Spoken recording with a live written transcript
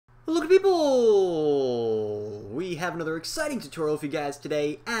Hello people! We have another exciting tutorial for you guys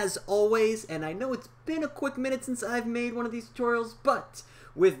today, as always, and I know it's been a quick minute since I've made one of these tutorials, but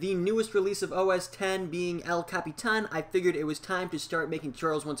with the newest release of OS 10 being El Capitan, I figured it was time to start making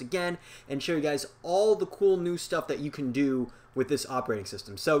tutorials once again and show you guys all the cool new stuff that you can do with this operating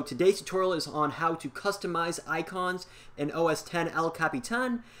system. So today's tutorial is on how to customize icons in OS 10 El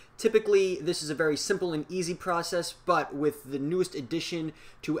Capitan. Typically, this is a very simple and easy process, but with the newest addition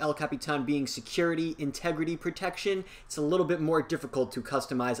to El Capitan being security, integrity protection, it's a little bit more difficult to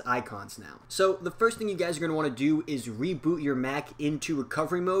customize icons now. So the first thing you guys are going to want to do is reboot your Mac into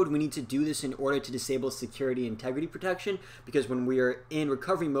recovery mode. We need to do this in order to disable security integrity protection, because when we are in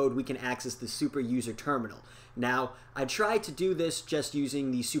recovery mode, we can access the super user terminal. Now, I tried to do this just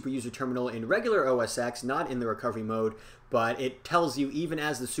using the super user terminal in regular OS X, not in the recovery mode, but it tells you, even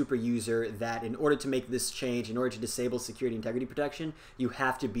as the super user, that in order to make this change, in order to disable security integrity protection, you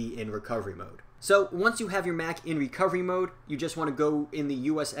have to be in recovery mode. So once you have your Mac in recovery mode, you just want to go in the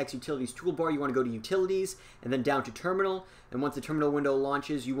US X Utilities toolbar, you want to go to Utilities, and then down to Terminal, and once the terminal window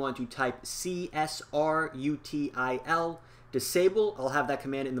launches, you want to type csrutil, disable. I'll have that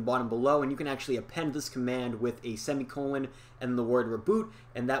command in the bottom below, and you can actually append this command with a semicolon and the word reboot,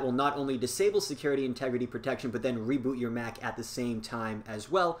 and that will not only disable security integrity protection, but then reboot your Mac at the same time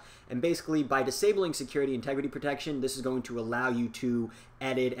as well. And basically, by disabling security integrity protection, this is going to allow you to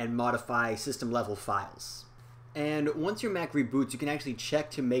edit and modify system level files. And once your Mac reboots, you can actually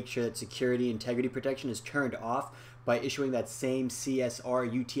check to make sure that security integrity protection is turned off by issuing that same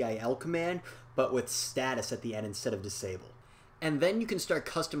csrutil command, but with status at the end instead of disable. And then you can start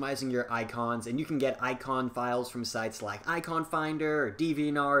customizing your icons, and you can get icon files from sites like Icon Finder or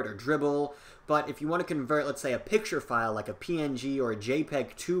DeviantArt or Dribbble. But if you want to convert, let's say, a picture file like a PNG or a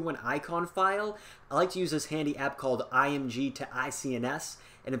JPEG to an icon file, I like to use this handy app called IMG to ICNS,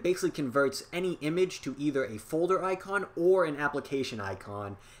 and it basically converts any image to either a folder icon or an application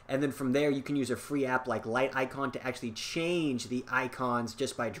icon. And then from there, you can use a free app like LiteIcon to actually change the icons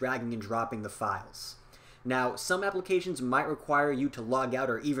just by dragging and dropping the files. Now, some applications might require you to log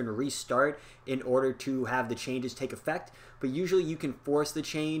out or even restart in order to have the changes take effect, but usually you can force the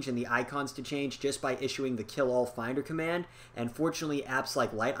change and the icons to change just by issuing the kill all finder command, and fortunately apps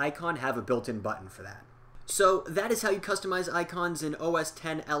like LiteIcon have a built-in button for that. So that is how you customize icons in OS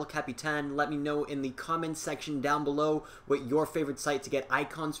 10 El Capitan. Let me know in the comments section down below what your favorite site to get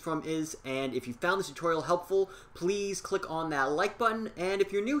icons from is, and if you found this tutorial helpful, please click on that like button, and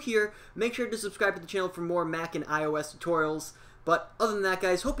if you're new here, make sure to subscribe to the channel for more Mac and iOS tutorials. But other than that,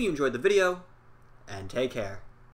 guys, hope you enjoyed the video, and take care.